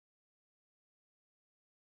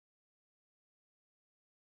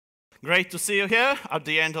great to see you here at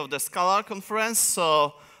the end of the Scala conference.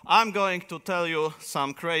 So I'm going to tell you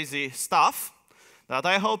some crazy stuff that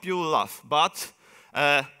I hope you will love. But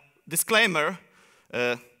disclaimer,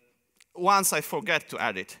 once I forget to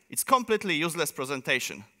add it, it's completely useless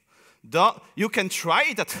presentation. You can try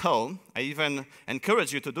it at home. I even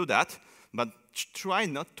encourage you to do that, but try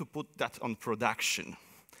not to put that on production.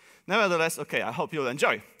 Nevertheless, okay, I hope you'll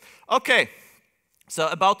enjoy. Okay, so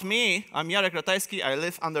about me, I'm Jarek Ratajski. I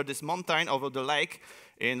live under this mountain over the lake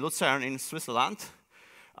in Lucerne in Switzerland.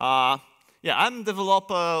 Yeah, I'm a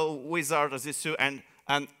developer, wizard, as you see, and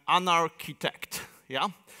an architect. Yeah,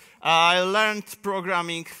 I learned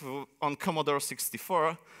programming on Commodore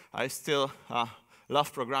 64. I still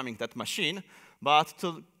love programming that machine. But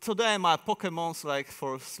today, my Pokemons, like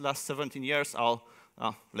for the last 17 years, are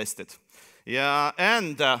listed. Yeah,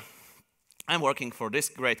 and I'm working for this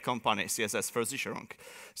great company, CSS Versicherung.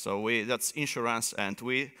 So that's insurance, and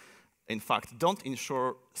we, in fact, don't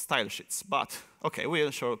insure style sheets. But, okay, we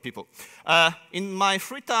insure people. In my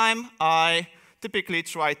free time, I typically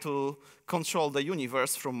try to control the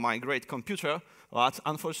universe from my great computer, but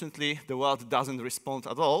unfortunately, the world doesn't respond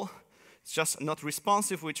at all. It's just not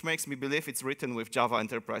responsive, which makes me believe it's written with Java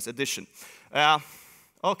Enterprise Edition.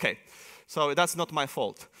 Okay, so that's not my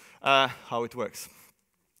fault how it works.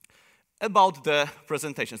 About the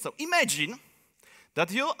presentation. So imagine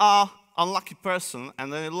that you are an unlucky person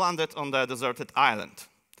and then you landed on the deserted island.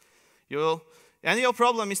 And your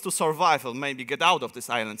problem is to survive or maybe get out of this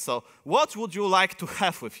island. So what would you like to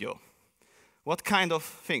have with you? What kind of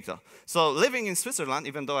thing? So living in Switzerland,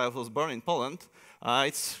 even though I was born in Poland,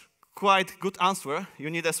 it's quite good answer.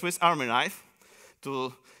 You need a Swiss Army knife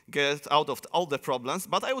to get out of all the problems,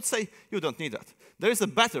 but I would say you don't need that. There is a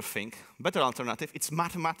better thing, better alternative, it's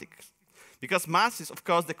mathematics. Because math is, of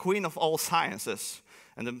course, the queen of all sciences.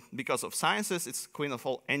 And because of sciences, it's queen of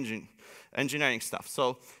all engineering stuff.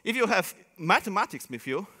 So if you have mathematics with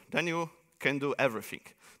you, then you can do everything,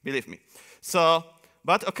 believe me. So,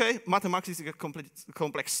 but okay, mathematics is a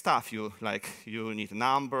complex stuff. You need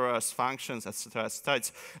numbers, functions, etc.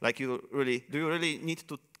 It's like do you really need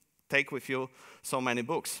to take with you so many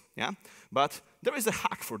books? Yeah. But there is a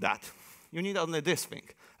hack for that. You need only this thing,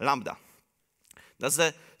 Lambda. That's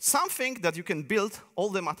something that you can build all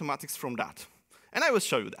the mathematics from that, and I will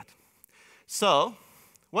show you that. So,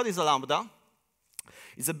 what is a Lambda?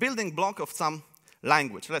 It's a building block of some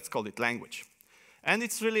language. Let's call it language. And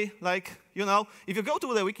it's really like, you know, if you go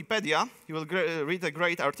to the Wikipedia, you will read a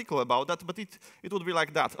great article about that, but it would be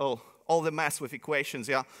like that. Oh, all the mess with equations,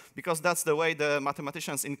 yeah, because that's the way the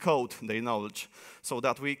mathematicians encode their knowledge, so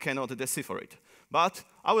that we cannot decipher it. But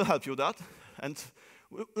I will help you that, and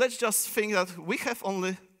let's just think that we have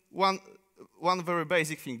only one very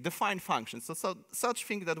basic thing, define functions. So such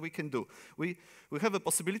thing that we can do. We have a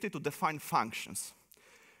possibility to define functions.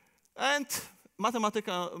 And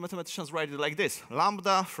mathematicians write it like this.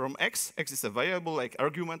 Lambda from x is a variable, like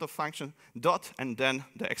argument of function, dot, and then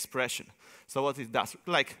the expression. So what it does,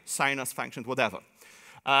 like sinus function, whatever.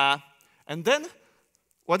 And then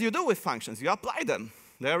what you do with functions, you apply them.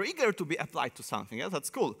 They are eager to be applied to something. Yeah?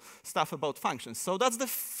 That's cool stuff about functions. So that's the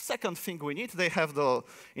second thing we need. They have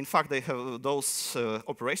in fact, they have those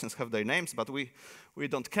operations have their names, but we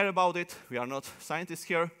don't care about it. We are not scientists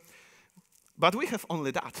here. But we have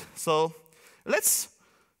only that. So let's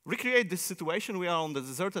recreate this situation. We are on the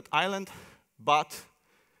deserted island, but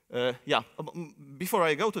yeah, before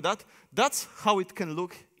I go to that, that's how it can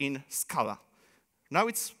look in Scala. Now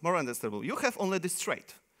it's more understandable. You have only this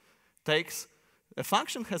trait. A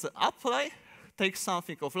function has an apply, takes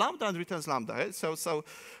something of lambda and returns lambda. Right? So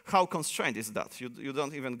how constrained is that? You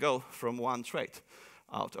don't even go from one trait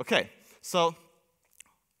out. Okay, so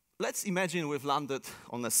let's imagine we've landed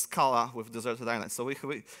on a Scala with deserted island. So we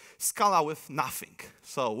Scala with nothing.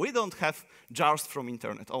 So we don't have jars from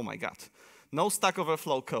internet. Oh my God. No Stack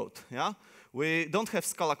Overflow code. Yeah? We don't have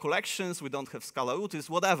Scala collections. We don't have Scala utils,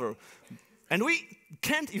 whatever. And we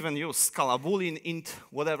can't even use Scala, boolean, int,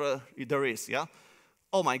 whatever there is. Yeah?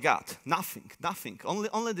 Oh my God, nothing.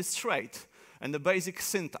 Only this trait and the basic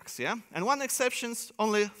syntax. Yeah? And one exception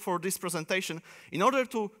only for this presentation. In order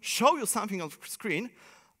to show you something on screen,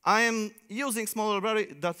 I am using small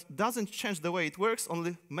library that doesn't change the way it works,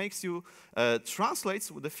 only makes you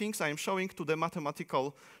translate the things I am showing to the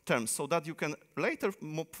mathematical terms, so that you can later,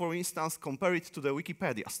 for instance, compare it to the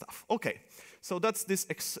Wikipedia stuff. Okay, so that's this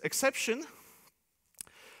exception.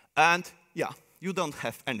 And yeah, you don't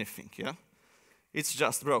have anything, yeah? It's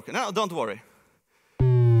just broken. No, don't worry.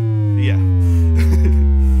 Yeah.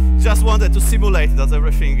 Just wanted to simulate that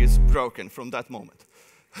everything is broken from that moment.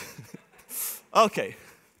 Okay.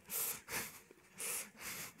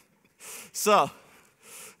 So,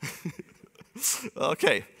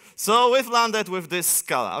 okay. So we've landed with this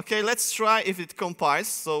Scala. Okay, let's try if it compiles.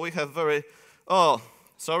 So we have oh,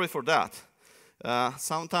 sorry for that.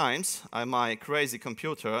 Sometimes my crazy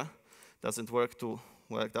computer doesn't work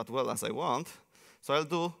that well as I want. So I'll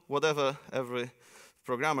do whatever every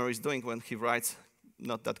programmer is doing when he writes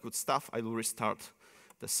not that good stuff. I will restart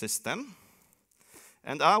the system.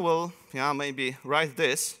 And I will, maybe write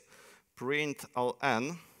this, print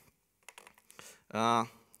ln,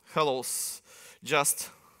 hello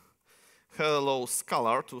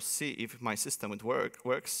Scala to see if my system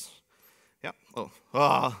works. Yeah.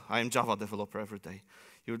 I am Java developer every day.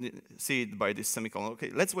 You see it by this semicolon. Okay,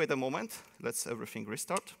 let's wait a moment. Let's everything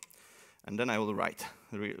restart, and then I will write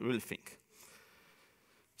real thing.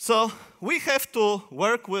 So we have to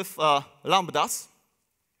work with lambdas.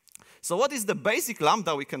 So what is the basic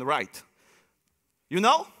lambda we can write? You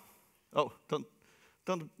know? Oh,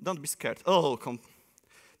 don't be scared. Oh,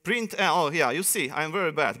 print. Oh, yeah. You see, I'm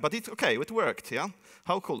very bad, but it's okay. It worked. Yeah.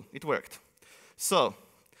 How cool! It worked. So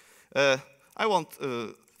I won't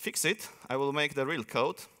fix it. I will make the real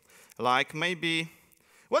code. Like maybe,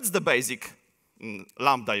 what's the basic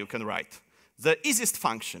lambda you can write? The easiest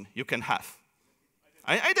function you can have.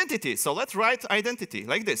 Identity. So let's write identity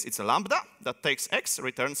like this. It's a lambda that takes x,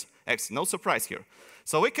 returns x. No surprise here.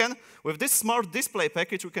 So we can, with this smart display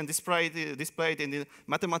package, we can display it in a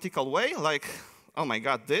mathematical way, like, oh my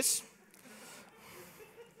god, this.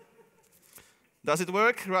 Does it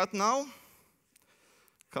work right now?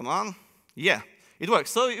 Come on. Yeah, it works.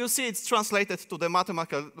 So you see it's translated to the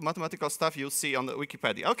mathematical stuff you see on the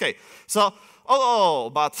Wikipedia. Okay, so,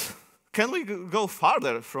 but can we go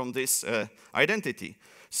farther from this identity?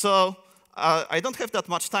 So I don't have that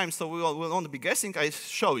much time, so we won't be guessing. I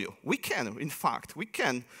show you. We can, in fact,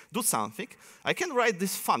 do something. I can write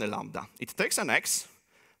this funny lambda. It takes an x,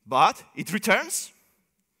 but it returns,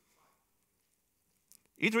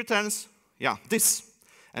 this.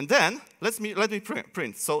 And then let me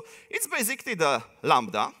print. So it's basically the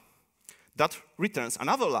lambda that returns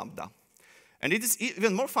another lambda. And it is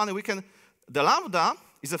even more funny. The lambda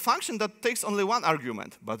is a function that takes only one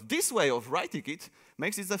argument. But this way of writing it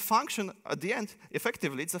makes it a function at the end.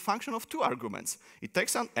 Effectively, it's a function of two arguments. It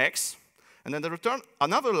takes an x, and then they return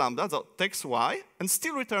another lambda that takes y, and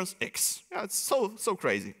still returns x. Yeah, it's so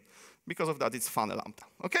crazy. Because of that, it's funny lambda.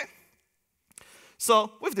 Okay?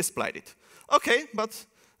 So we've displayed it. Okay, but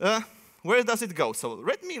where does it go? So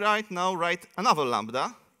let me write another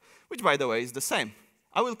lambda, which, by the way, is the same.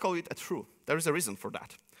 I will call it a true. There is a reason for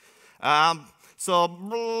that.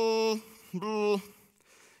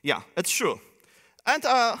 Yeah, it's true. And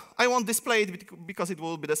I won't display it because it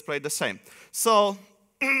will be displayed the same. So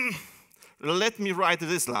let me write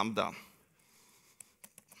this lambda.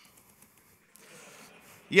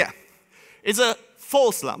 Yeah, it's a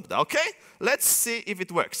false lambda, okay? Let's see if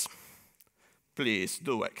it works. Please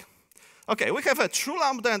do work. Okay, we have a true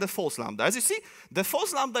lambda and a false lambda. As you see, the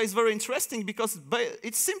false lambda is very interesting because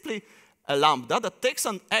it's simply a lambda that takes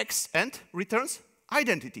an x and returns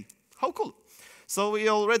identity. How cool. So we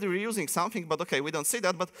are already reusing something, but okay, we don't see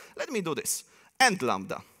that, but let me do this. And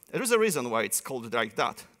lambda. There is a reason why it's called like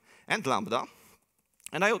that. And lambda.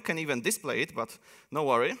 And I can even display it, but no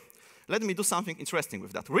worry. Let me do something interesting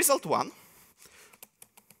with that. Result 1.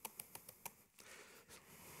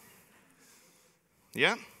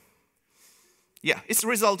 Yeah? Yeah, it's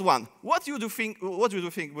result 1. What do you think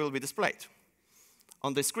will be displayed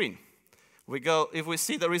on the screen? If we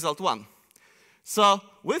see the result 1. So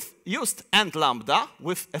we've used and lambda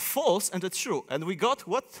with a false and a true, and we got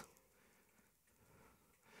what?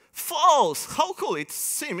 False! How cool! It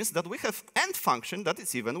seems that we have and function that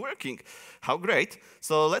is even working. How great!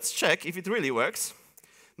 So let's check if it really works.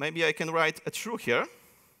 Maybe I can write a true here.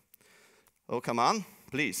 Oh, come on,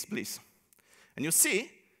 please, please. And you see,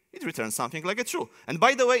 it returns something like a true. And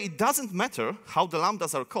by the way, it doesn't matter how the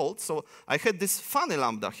lambdas are called. So I had this funny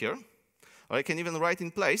lambda here. Or I can even write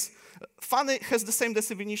in place. Funny has the same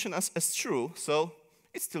definition as true, so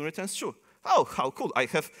it still returns true. Oh, how cool. I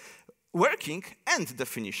have working and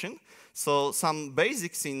definition. So some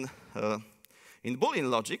basics in Boolean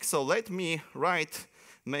logic. So let me write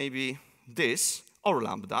maybe this, or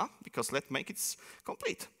lambda, because let's make it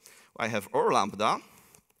complete. I have or lambda.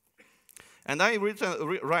 And I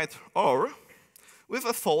write or with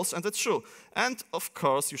a false and a true. And of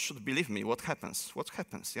course, you should believe me. What happens? What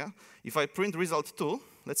happens? Yeah. If I print result 2,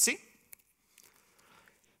 let's see.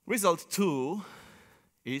 Result 2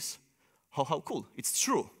 is how cool. It's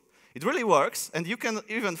true. It really works, and you can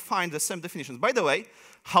even find the same definitions. By the way,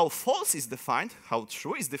 how false is defined, how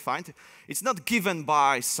true is defined, it's not given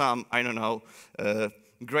by some, I don't know,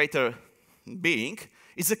 greater being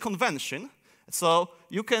is a convention. So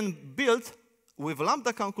you can build with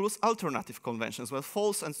Lambda calculus alternative conventions where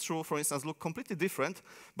false and true, for instance, look completely different,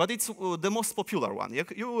 but it's the most popular one.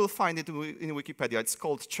 You will find it in Wikipedia. It's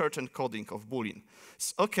called church encoding of boolean.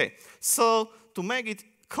 Okay, so to make it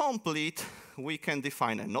complete, we can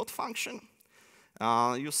define a not function.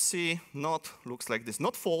 You see, not looks like this.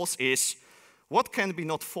 Not false is what can be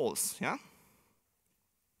not false, yeah?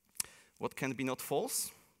 What can be not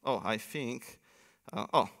false? Oh, I think,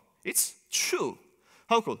 it's true.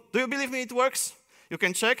 How cool. Do you believe me it works? You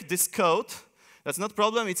can check this code. That's not a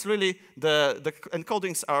problem. It's really, the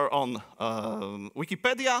encodings are on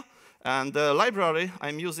Wikipedia, and the library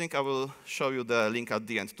I'm using, I will show you the link at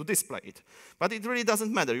the end to display it. But it really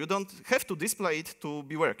doesn't matter. You don't have to display it to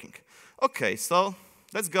be working. Okay, so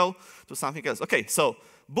let's go to something else. Okay, so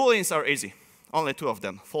booleans are easy. Only 2 of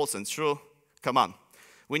them, false and true. Come on.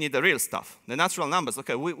 We need the real stuff, the natural numbers.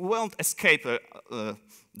 Okay, we won't escape a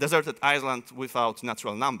deserted island without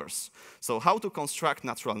natural numbers. So how to construct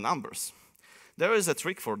natural numbers? There is a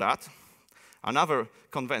trick for that, another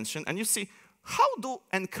convention. And you see, how do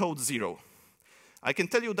encode 0? I can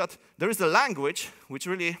tell you that there is a language which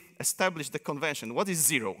really established the convention. What is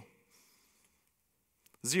 0?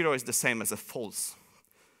 0 is the same as a false.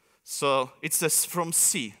 So it's from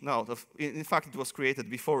C. No, in fact, it was created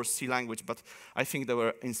before C language, but I think they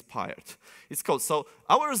were inspired. It's called, so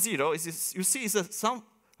our 0 is you see, is some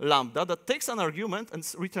lambda that takes an argument and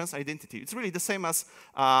returns identity. It's really the same as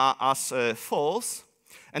false.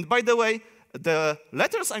 And by the way, the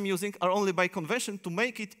letters I'm using are only by convention to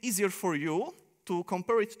make it easier for you to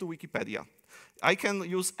compare it to Wikipedia. I can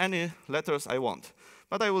use any letters I want,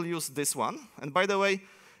 but I will use this one. And by the way,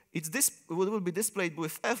 it will be displayed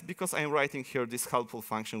with f because I'm writing here this helpful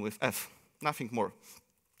function with f, nothing more.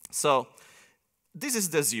 So this is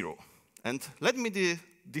the 0. And let me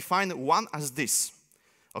define 1 as this,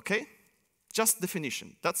 okay? Just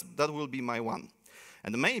definition, that will be my 1.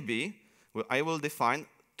 And maybe I will define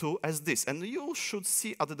 2 as this. And you should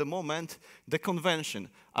see at the moment the convention.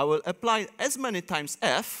 I will apply as many times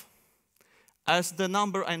f as the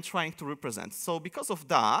number I'm trying to represent. So because of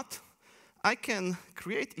that, I can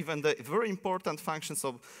create even the very important function,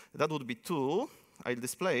 so that would be 2, I'll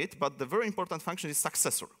display it, but the very important function is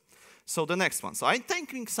successor. So the next one. So I'm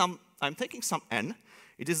taking some n,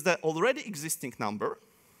 it is the already existing number,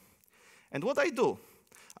 and what I do,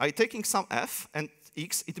 I'm taking some f and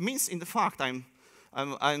x, it means in the fact I'm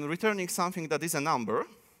returning something that is a number,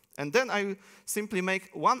 and then I simply make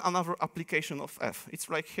one another application of f. It's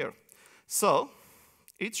like here. So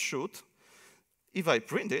it should, if I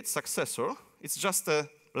print it, successor, it's just a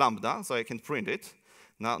lambda, so I can print it.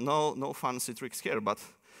 Now, no fancy tricks here, but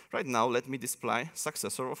right now, let me display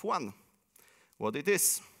successor of 1. What it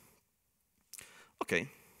is? Okay,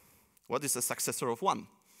 what is a successor of 1?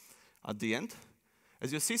 At the end,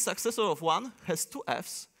 as you see, successor of 1 has 2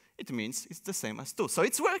 f's. It means it's the same as 2. So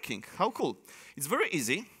it's working. How cool. It's very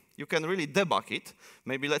easy. You can really debug it.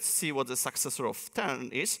 Maybe let's see what the successor of 10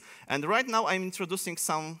 is. And right now, I'm introducing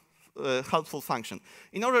some helpful function.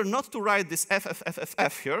 In order not to write this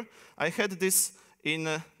f here, I had this in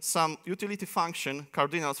some utility function,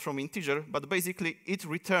 cardinals from integer, but basically it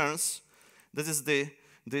returns, this is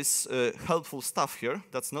this helpful stuff here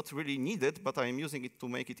that's not really needed, but I'm using it to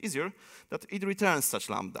make it easier, that it returns such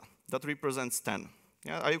lambda that represents 10.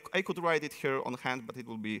 Yeah, I could write it here on hand, but it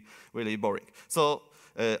will be really boring. So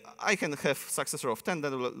I can have successor of 10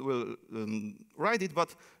 that will write it,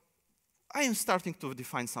 but I am starting to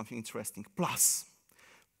define something interesting, plus.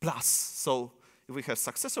 So if we have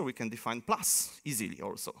successor, we can define plus easily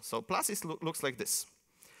also. So plus looks like this.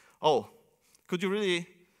 Oh, could you really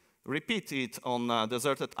repeat it on a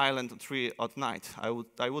deserted island 3 at night?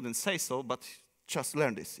 I wouldn't say so, but just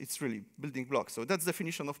learn this. It's really building blocks. So that's the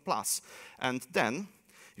definition of plus. And then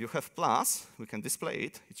you have plus, we can display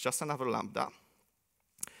it. It's just another lambda.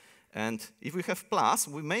 And if we have plus,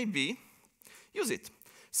 we maybe use it.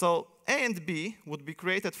 So A and B would be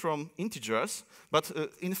created from integers, but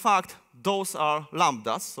in fact, those are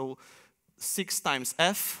lambdas, so 6 times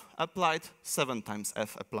f applied, 7 times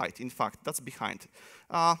f applied. In fact, that's behind.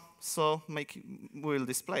 So we'll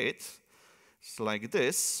display it. It's like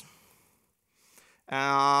this.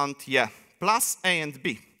 And yeah, plus A and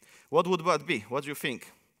B. What would that be? What do you think?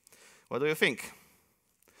 What do you think?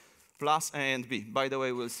 Plus A and B. By the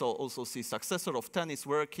way, we'll also see successor of 10 is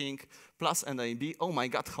working, plus and A and B. Oh my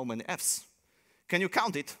God, how many Fs? Can you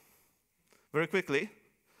count it very quickly?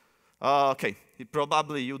 Okay,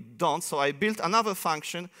 probably you don't. So I built another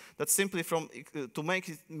function that's simply to make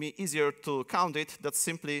it me easier to count it, that's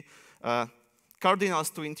simply cardinals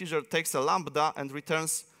to integer takes a lambda and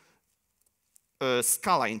returns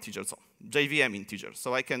Scala integer, so JVM integer.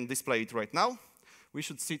 So I can display it right now. We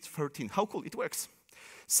should see 13. How cool, it works.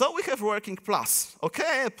 So we have working plus.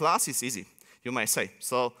 Okay, plus is easy, you may say.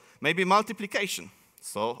 So maybe multiplication.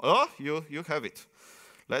 So, oh, you have it.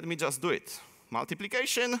 Let me just do it.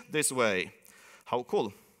 Multiplication this way. How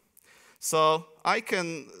cool. So I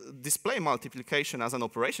can display multiplication as an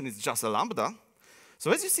operation. It's just a lambda.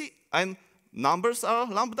 So as you see, numbers are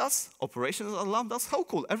lambdas, operations are lambdas. How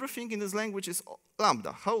cool. Everything in this language is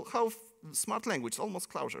lambda. How smart language, almost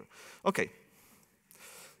Clojure. Okay.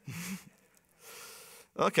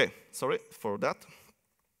 Okay, sorry for that.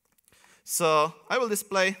 So I will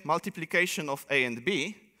display multiplication of A and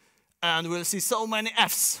B, and we'll see so many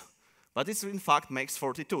Fs. But it in fact makes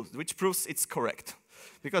 42, which proves it's correct,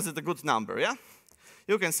 because it's a good number, yeah?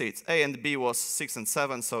 You can see it. A and B was 6 and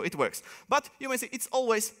 7, so it works. But you may say it's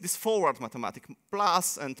always this forward mathematics,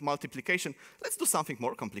 plus and multiplication. Let's do something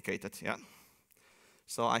more complicated, yeah?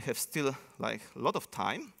 So I have still like a lot of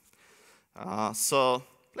time. So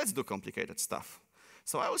let's do complicated stuff.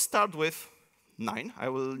 So I will start with 9. I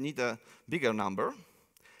will need a bigger number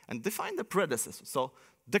and define the predecessor. So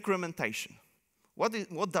decrementation.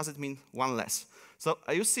 What does it mean, one less? So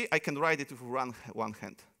you see, I can write it with one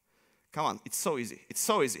hand. Come on, it's so easy. It's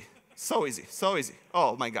so easy. So easy, so easy.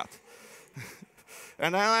 Oh my God.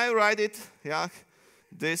 And then I write it, yeah,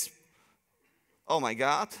 this, oh my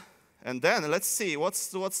God. And then let's see, what's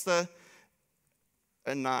the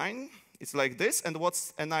a 9? It's like this, and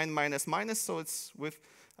what's a 9 minus minus? So it's with,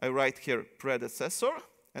 I write here predecessor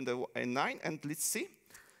and a 9, and let's see.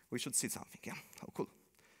 We should see something, yeah, how cool.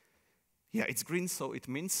 Yeah, it's green, so it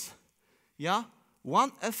means, yeah,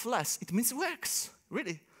 1 F less. It means it works,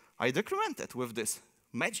 really. I decremented with this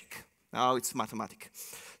magic. Now it's mathematics.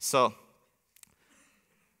 So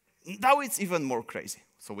now it's even more crazy.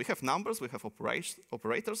 So we have numbers, we have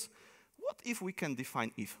operators. What if we can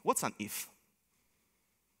define if? What's an if?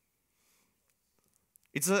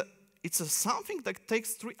 It's a something that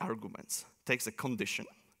takes 3 arguments. Takes a condition.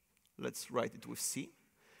 Let's write it with C.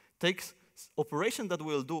 Takes operation that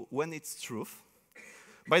we'll do when it's true.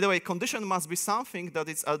 By the way, condition must be something that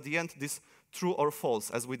is at the end this true or false,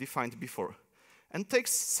 as we defined before. And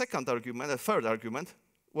takes second argument, a third argument,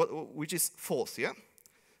 which is false, yeah?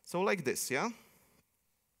 So like this, yeah?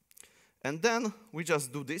 And then we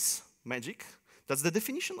just do this magic. That's the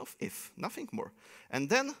definition of if, nothing more. And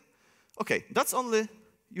then, okay, that's only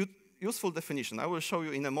useful definition. I will show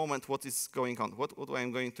you in a moment what is going on, what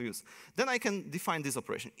I'm going to use. Then I can define this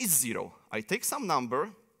operation. It's 0. I take some number,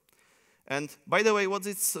 and by the way, what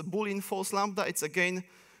is boolean false lambda? It's again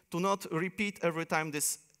to not repeat every time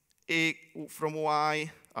this a from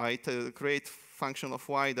y. I create function of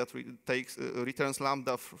y that returns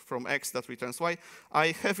lambda from x that returns y. I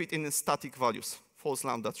have it in static values, false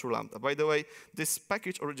lambda, true lambda. By the way, this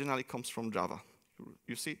package originally comes from Java.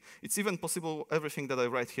 You see, it's even possible everything that I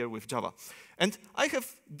write here with Java. And I have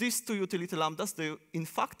these 2 utility lambdas. They, in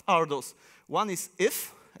fact, are those. One is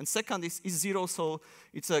if, and second is 0. So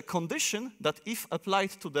it's a condition that if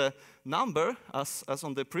applied to the number, as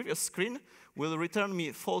on the previous screen, will return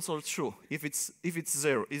me false or true. If it's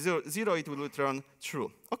 0, it will return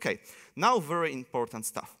true. Okay, now very important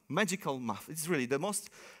stuff. Magical math. It's really the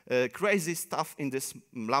most crazy stuff in this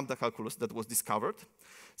lambda calculus that was discovered.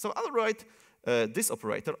 So I'll write this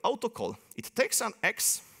operator, autocall. It takes an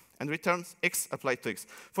x and returns x applied to x.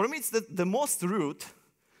 For me, it's the most rude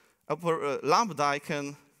lambda I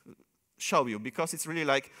can show you, because it's really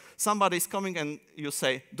like somebody is coming and you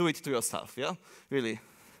say, do it to yourself, yeah? Really,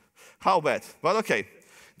 how bad? But okay,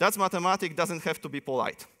 that's mathematics, doesn't have to be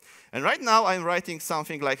polite. And right now I'm writing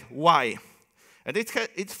something like y. And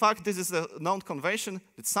in fact, this is a known convention.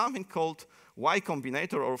 It's something called y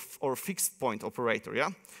combinator or fixed point operator,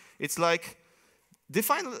 yeah? It's like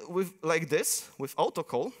defined with like this, with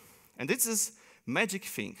autocall, and this is magic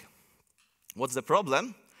thing. What's the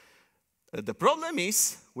problem? The problem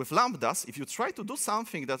is, with lambdas, if you try to do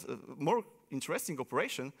something that's a more interesting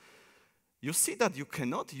operation, you see that you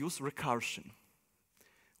cannot use recursion.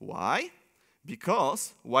 Why?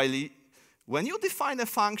 Because when you define a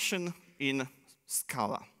function in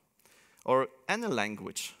Scala, or any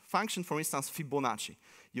language, function, for instance, Fibonacci,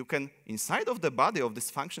 you can, inside of the body of this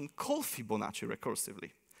function, call Fibonacci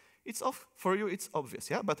recursively. For you, it's obvious,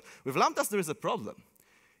 yeah? But with lambdas, there is a problem.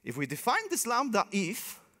 If we define this lambda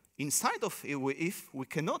if, inside of if, we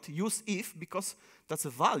cannot use if because that's a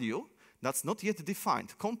value that's not yet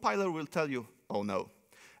defined. Compiler will tell you, oh no.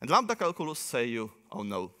 And lambda calculus say you, oh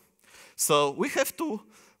no. So we have to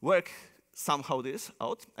work somehow this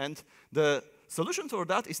out. And the solution for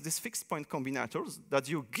that is this fixed point combinator that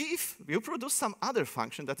you produce some other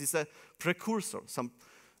function that is a precursor, some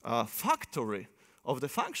factory of the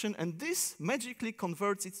function, and this magically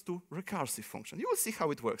converts it to recursive function. You will see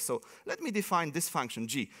how it works. So let me define this function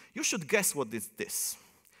g. You should guess what is this.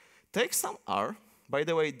 Take some r. By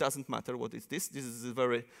the way, it doesn't matter what is this. This is a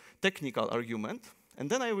very technical argument. And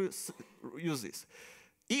then I will use this.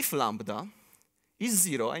 If lambda is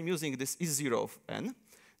 0, I'm using this is 0 of n,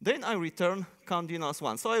 then I return cardinals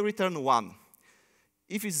 1. So I return 1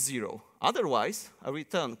 if it's 0. Otherwise, I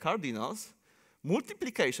return cardinals,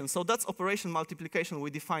 multiplication, so that's operation multiplication we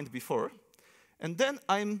defined before. And then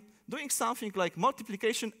I'm doing something like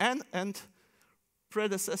multiplication n and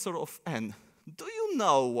predecessor of n. Do you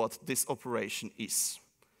know what this operation is?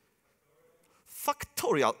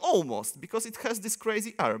 Factorial, almost, because it has this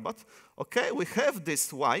crazy r. But okay, we have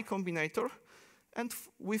this y combinator, and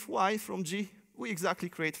with y from g, we exactly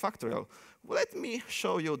create factorial. Let me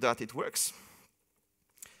show you that it works.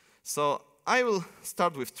 So I will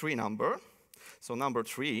start with 3 number. So number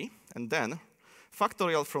 3, and then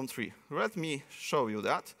factorial from 3. Let me show you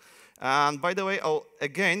that. And by the way,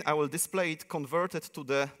 again, I will display it converted to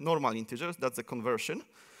the normal integers. That's the conversion.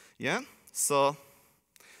 Yeah. So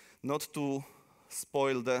not to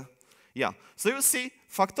spoil the, yeah. So you see,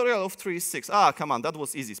 factorial of 3 is 6. Ah, come on, that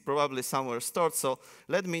was easy. It's probably somewhere stored. So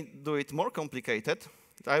let me do it more complicated.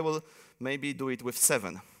 I will maybe do it with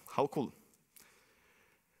 7. How cool.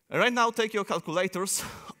 Right now, take your calculators.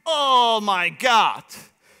 Oh my God!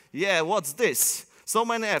 Yeah, what's this? So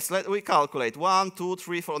many f's. Let we calculate. 1, 2,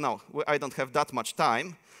 3, 4. No, I don't have that much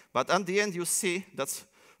time. But at the end, you see that's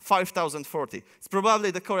 5,040. It's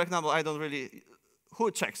probably the correct number. I don't really.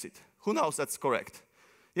 Who checks it? Who knows that's correct?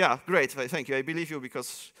 Yeah, great. Thank you. I believe you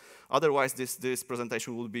because otherwise this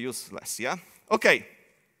presentation will be useless. Yeah. Okay.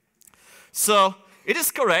 So it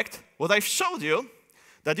is correct. What I've showed you,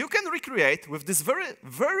 that you can recreate with this very,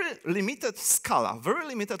 very limited Scala, very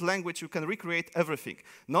limited language, you can recreate everything.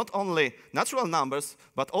 Not only natural numbers,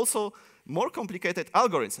 but also more complicated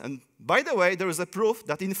algorithms. And by the way, there is a proof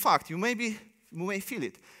that in fact, you may feel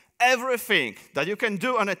it. Everything that you can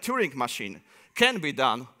do on a Turing machine can be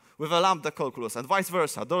done with a lambda calculus and vice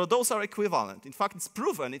versa. Those are equivalent. In fact, it's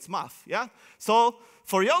proven, it's math, yeah? So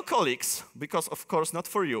for your colleagues, because of course not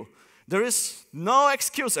for you, there is no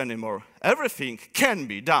excuse anymore. Everything can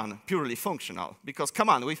be done purely functional. Because, come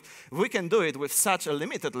on, we can do it with such a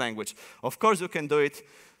limited language. Of course, you can do it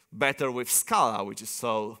better with Scala, which is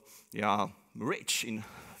so rich in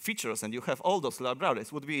features, and you have all those libraries.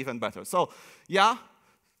 It would be even better. So, yeah,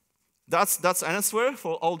 that's an answer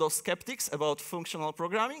for all those skeptics about functional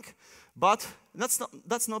programming. But that's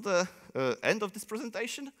not the end of this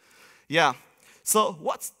presentation. Yeah. So,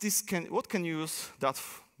 what can you use that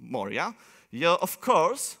more, yeah? Yeah, of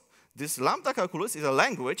course, this lambda calculus is a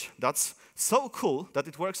language that's so cool that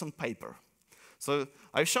it works on paper. So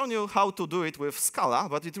I've shown you how to do it with Scala,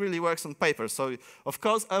 but it really works on paper. So of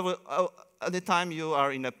course, anytime you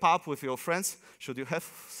are in a pub with your friends, should you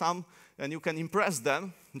have some, and you can impress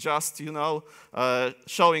them, just,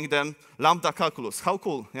 showing them lambda calculus. How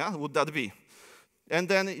cool, yeah, would that be? And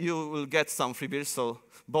then you will get some free beers, so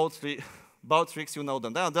both tricks, you know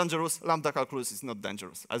them. They are dangerous. Lambda calculus is not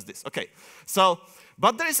dangerous as this. Okay. So,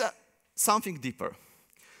 but there is something deeper.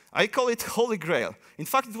 I call it Holy Grail. In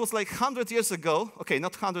fact, it was like 100 years ago. Okay,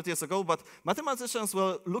 not 100 years ago, but mathematicians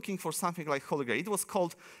were looking for something like Holy Grail. It was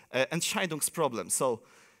called Entscheidungsproblem. So,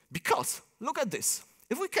 because, look at this.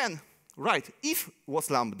 If we can write if was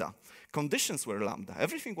lambda, conditions were lambda,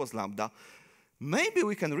 everything was lambda, maybe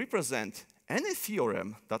we can represent any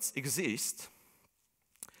theorem that exists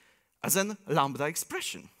as a lambda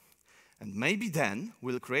expression. And maybe then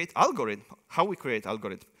we'll create algorithm. How we create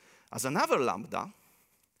algorithm? As another lambda.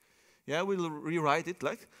 Yeah, we'll rewrite it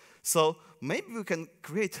like. So maybe we can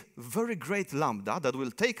create very great lambda that will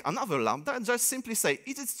take another lambda and just simply say,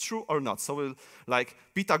 is it true or not? So we'll like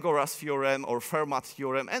Pythagoras theorem or Fermat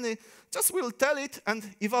theorem, and just we'll tell it and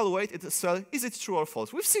evaluate it as well. Is it true or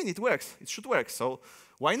false? We've seen it works. It should work. So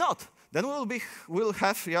why not? Then we'll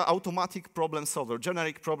have automatic problem solver,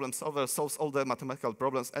 generic problem solver, solves all the mathematical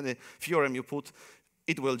problems. Any theorem you put,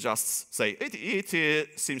 it will just say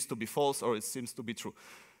it seems to be false or it seems to be true.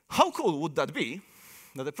 How cool would that be?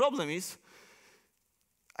 Now the problem is,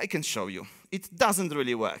 I can show you. It doesn't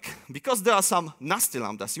really work because there are some nasty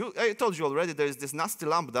lambdas. I told you already there is this nasty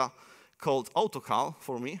lambda called autocal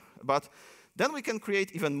for me, but then we can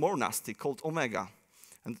create even more nasty called omega.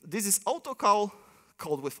 And this is autocal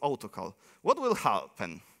code with autocal. What will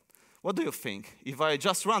happen? What do you think if I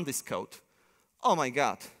just run this code? Oh my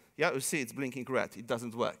God, Yeah, you see it's blinking red. It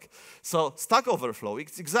doesn't work. So Stack Overflow,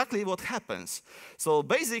 it's exactly what happens. So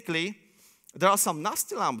basically, there are some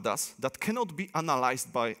nasty lambdas that cannot be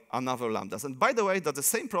analyzed by another lambdas. And by the way, that's the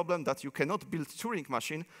same problem that you cannot build Turing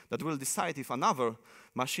machine that will decide if another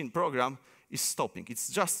machine program is stopping. It's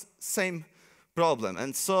just same problem.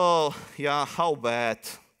 And so, yeah, how bad?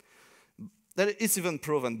 It's even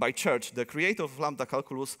proven by Church, the creator of lambda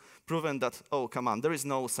calculus, proven that, oh, come on, there is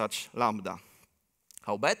no such lambda.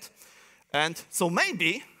 How bad? And so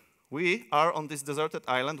maybe we are on this deserted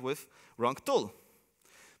island with wrong tool.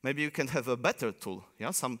 Maybe you can have a better tool. Yeah,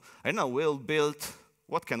 I don't know, we'll build,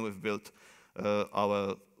 what can we build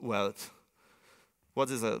our world? What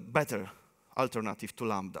is a better alternative to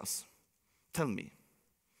lambdas? Tell me.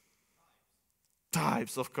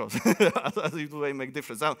 Types, of course. It will make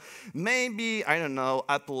difference. Now, maybe, I don't know,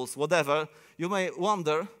 apples, whatever. You may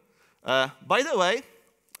wonder, by the way,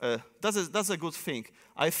 that's a good thing.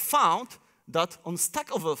 I found that on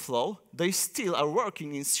Stack Overflow, they still are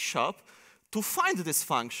working in C# to find this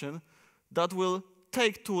function that will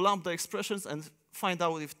take two lambda expressions and find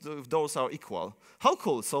out if those are equal. How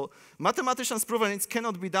cool. So mathematicians proven it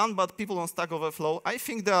cannot be done, but people on Stack Overflow, I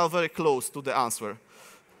think they are very close to the answer.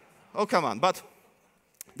 Oh, come on. But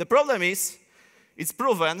the problem is, it's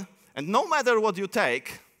proven, and no matter what you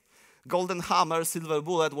take, golden hammer, silver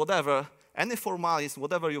bullet, whatever, any formalist,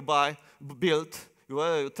 whatever you build,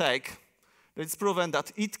 whatever you take, it's proven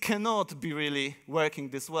that it cannot be really working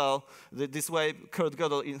this well, this way. Kurt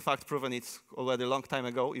Gödel, in fact, proven it already a long time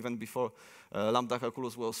ago, even before lambda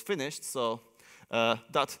calculus was finished, so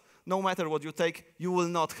that no matter what you take, you will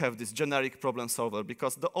not have this generic problem solver,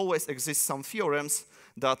 because there always exists some theorems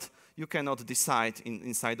that you cannot decide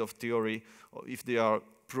inside of theory if they are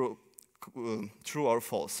true or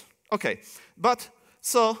false. Okay, but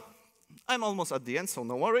so I'm almost at the end, so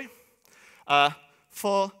no worry.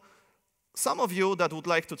 For some of you that would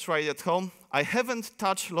like to try it at home, I haven't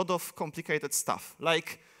touched a lot of complicated stuff.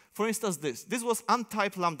 Like, for instance, this. This was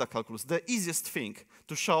untyped lambda calculus, the easiest thing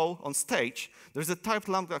to show on stage. There's a typed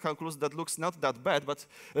lambda calculus that looks not that bad, but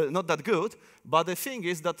not that good. But the thing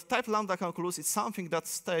is that typed lambda calculus is something that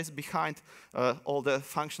stays behind all the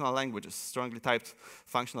functional languages, strongly typed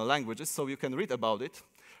functional languages, so you can read about it.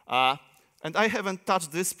 And I haven't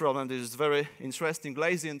touched this problem. This is very interesting,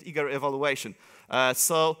 lazy and eager evaluation.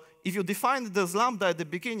 So if you define this lambda at the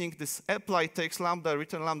beginning, this apply takes lambda,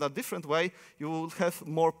 return lambda different way, you will have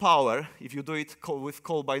more power if you do it with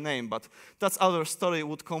call by name. But that's other story,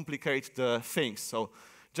 would complicate the things. So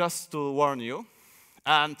just to warn you.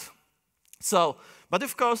 And so, but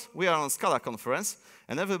of course, we are on Scala conference,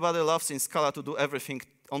 and everybody loves in Scala to do everything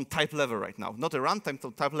on type level right now, not a runtime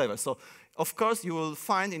to type level. So, of course, you will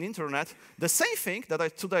find in internet the same thing that I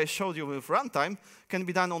today showed you with runtime can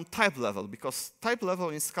be done on type level, because type level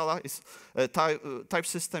in Scala is type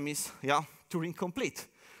system is Turing complete.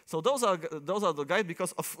 So those are the guys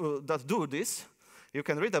because of that do this. You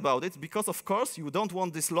can read about it because, of course, you don't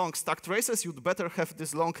want these long stack traces. You'd better have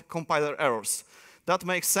these long compiler errors. That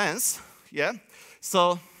makes sense, yeah.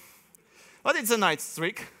 So, but it's a nice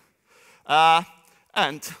trick.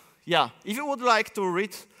 And yeah, if you would like to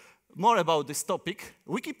read more about this topic,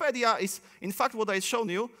 Wikipedia is, in fact, what I've shown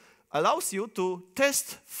you, allows you to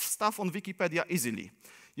test stuff on Wikipedia easily.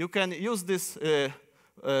 You can use this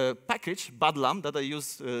package, badlam, that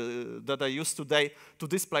I use today to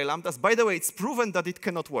display lambdas. By the way, it's proven that it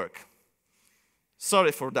cannot work.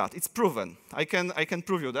 Sorry for that. It's proven. I can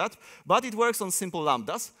prove you that. But it works on simple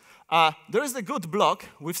lambdas. There is a good blog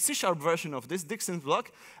with C# version of this, Dixon's blog,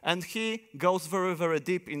 and he goes very, very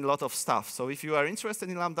deep in a lot of stuff. So if you are interested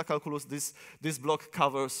in lambda calculus, this blog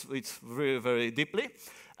covers it very, very deeply.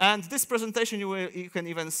 And this presentation, you can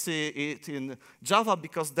even see it in Java,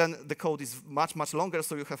 because then the code is much, much longer,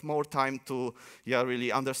 so you have more time to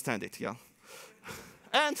really understand it. Yeah.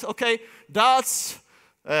 And OK, that's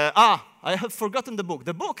I have forgotten the book.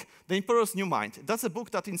 The book, The Emperor's New Mind. That's a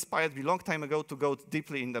book that inspired me a long time ago to go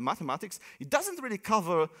deeply in the mathematics. It doesn't really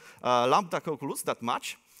cover lambda calculus that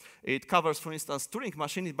much. It covers, for instance, Turing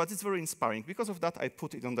machine, but it's very inspiring. Because of that, I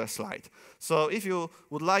put it on the slide. So if you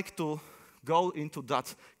would like to go into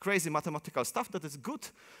that crazy mathematical stuff, that is good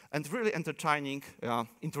and really entertaining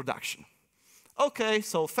introduction. OK,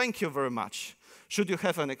 so thank you very much. Should you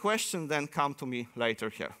have any questions, then come to me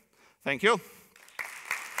later here. Thank you.